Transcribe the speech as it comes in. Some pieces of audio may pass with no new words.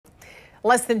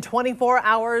Less than 24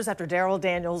 hours after Darryl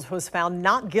Daniels was found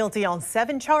not guilty on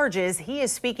 7 charges, he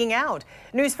is speaking out.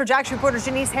 News4JAX reporter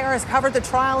Janice Harris covered the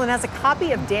trial and has a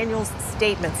copy of Daniels'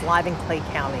 statements live in Clay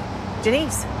County.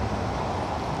 Janice.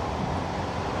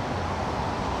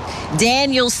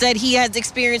 Daniels said he has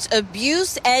experienced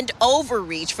abuse and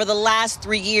overreach for the last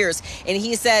 3 years, and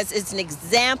he says it's an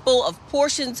example of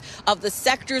portions of the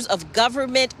sectors of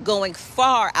government going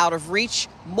far out of reach,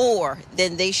 more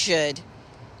than they should.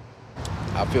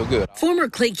 I feel good. Former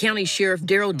Clay County Sheriff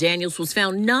Darryl Daniels was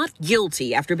found not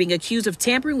guilty after being accused of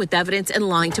tampering with evidence and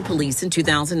lying to police in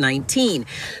 2019.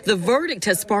 The verdict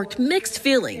has sparked mixed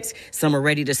feelings. Some are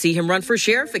ready to see him run for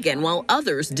sheriff again, while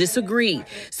others disagree.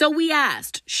 So we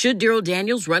asked, should Darryl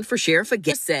Daniels run for sheriff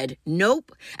again? He said,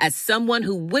 nope. As someone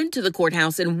who went to the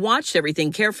courthouse and watched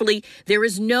everything carefully, there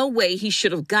is no way he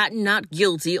should have gotten not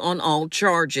guilty on all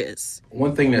charges.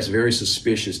 One thing that's very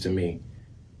suspicious to me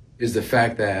is the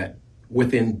fact that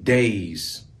within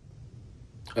days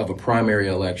of a primary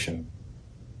election,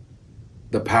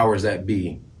 the powers that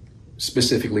be,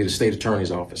 specifically the state attorney's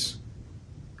office,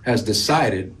 has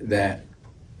decided that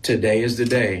today is the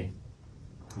day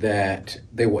that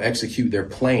they will execute their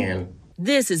plan.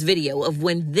 This is video of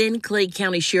when then Clay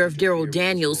County Sheriff Darryl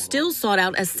Daniels still sought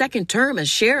out a second term as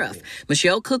sheriff.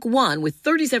 Michelle Cook won with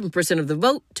 37% of the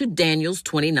vote to Daniels'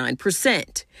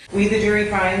 29%. We, the jury,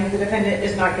 find the defendant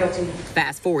is not guilty.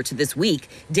 Fast forward to this week,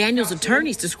 Daniels'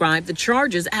 attorneys described the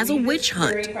charges as a witch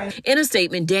hunt. In a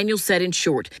statement, Daniels said, in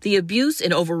short, the abuse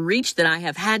and overreach that I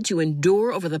have had to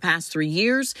endure over the past 3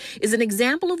 years is an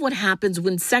example of what happens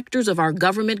when sectors of our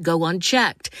government go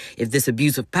unchecked. If this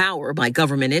abuse of power by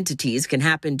government entities can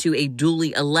happen to a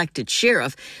duly elected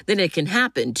sheriff, then it can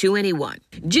happen to anyone.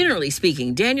 Generally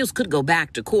speaking, Daniels could go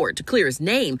back to court to clear his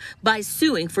name by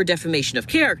suing for defamation of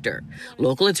character.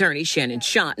 Local attorney Shannon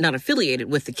Schott, not affiliated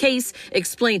with the case,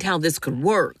 explained how this could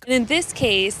work. In this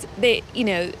case,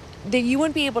 you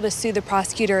wouldn't be able to sue the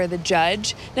prosecutor or the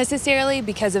judge necessarily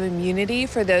because of immunity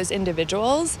for those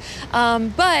individuals.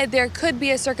 But there could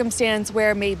be a circumstance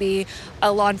where maybe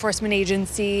a law enforcement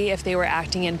agency, if they were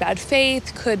acting in bad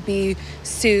faith, could be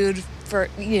sued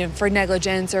for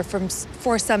negligence or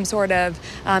for some sort of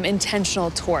intentional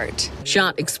tort.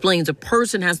 Schott explains a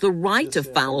person has the right to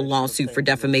file a lawsuit for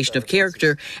defamation of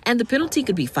character, and the penalty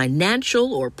could be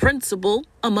financial or principal,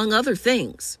 among other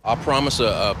things. I'll promise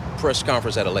a press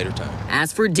conference at a later time.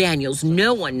 As for Daniels,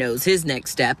 no one knows his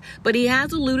next step, but he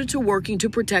has alluded to working to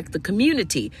protect the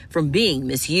community from being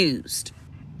misused.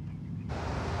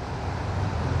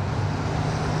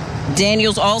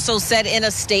 Daniels also said in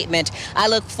a statement, I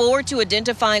look forward to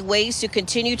identifying ways to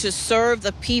continue to serve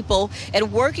the people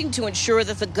and working to ensure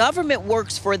that the government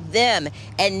works for them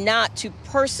and not to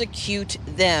persecute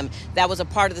them. That was a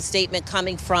part of the statement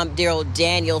coming from Darryl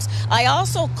Daniels. I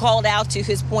also called out to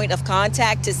his point of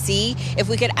contact to see if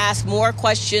we could ask more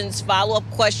questions, follow-up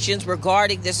questions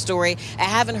regarding this story. I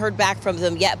haven't heard back from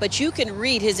them yet, but you can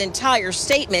read his entire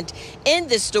statement in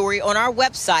this story on our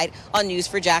website on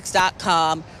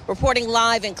news4jax.com. Reporting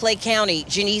live in Clay County,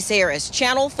 Janice Harris,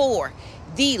 Channel 4,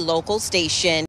 the local station.